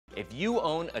If you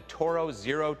own a Toro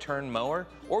zero-turn mower,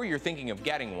 or you're thinking of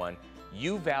getting one,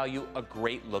 you value a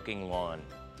great-looking lawn.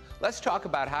 Let's talk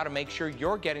about how to make sure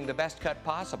you're getting the best cut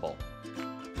possible.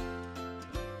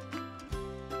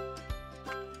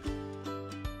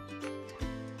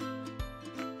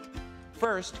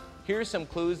 First, here's some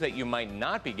clues that you might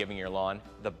not be giving your lawn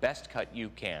the best cut you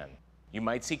can. You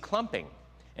might see clumping,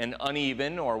 an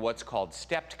uneven or what's called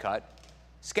stepped cut,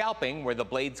 scalping where the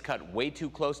blades cut way too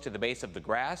close to the base of the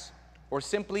grass, or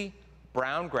simply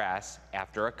brown grass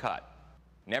after a cut.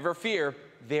 Never fear,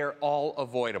 they're all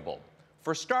avoidable.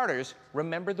 For starters,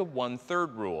 remember the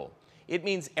 1/3 rule. It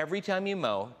means every time you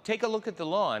mow, take a look at the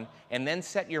lawn and then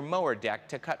set your mower deck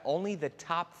to cut only the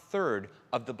top third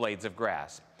of the blades of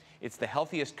grass. It's the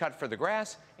healthiest cut for the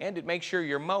grass, and it makes sure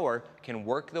your mower can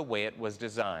work the way it was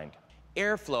designed.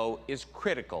 Airflow is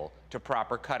critical to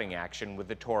proper cutting action with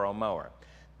the Toro mower.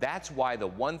 That's why the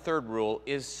 1/3 rule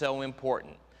is so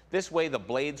important. This way the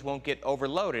blades won't get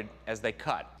overloaded as they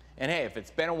cut. And hey, if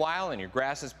it's been a while and your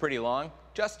grass is pretty long,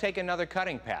 just take another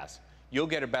cutting pass. You'll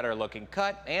get a better looking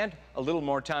cut and a little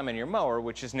more time in your mower,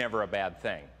 which is never a bad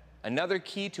thing. Another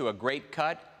key to a great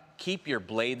cut, keep your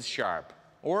blades sharp,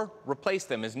 or replace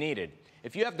them as needed.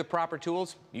 If you have the proper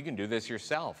tools, you can do this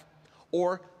yourself.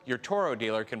 Or your Toro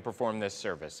dealer can perform this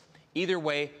service. Either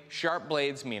way, sharp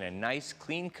blades mean a nice,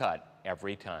 clean cut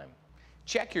every time.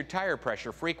 Check your tire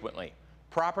pressure frequently.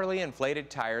 Properly inflated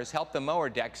tires help the mower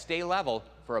deck stay level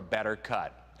for a better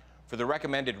cut. For the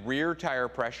recommended rear tire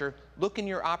pressure, look in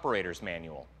your operator's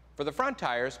manual. For the front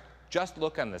tires, just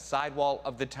look on the sidewall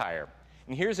of the tire.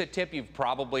 And here's a tip you've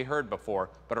probably heard before,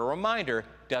 but a reminder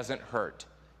doesn't hurt.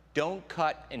 Don't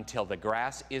cut until the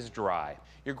grass is dry.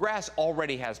 Your grass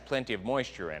already has plenty of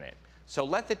moisture in it, so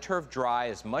let the turf dry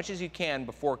as much as you can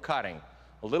before cutting.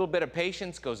 A little bit of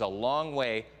patience goes a long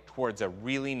way towards a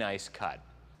really nice cut.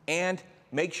 And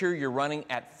make sure you're running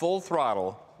at full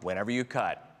throttle whenever you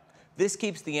cut. This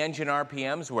keeps the engine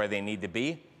RPMs where they need to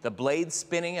be, the blades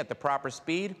spinning at the proper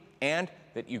speed, and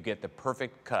that you get the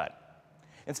perfect cut.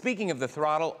 And speaking of the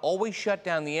throttle, always shut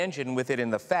down the engine with it in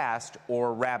the fast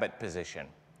or rabbit position.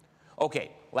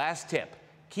 Okay, last tip,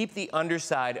 keep the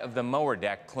underside of the mower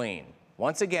deck clean.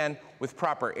 Once again, with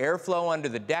proper airflow under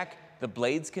the deck, the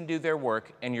blades can do their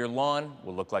work and your lawn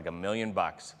will look like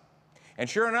 $1,000,000. And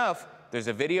sure enough, there's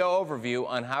a video overview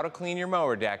on how to clean your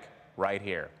mower deck right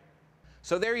here.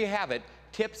 So there you have it,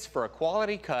 tips for a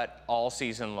quality cut all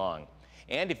season long.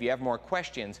 And if you have more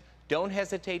questions, don't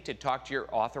hesitate to talk to your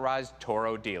authorized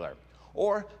Toro dealer.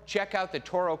 Or check out the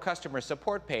Toro customer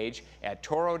support page at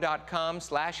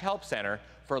toro.com/help center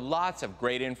for lots of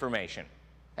great information.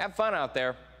 Have fun out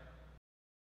there.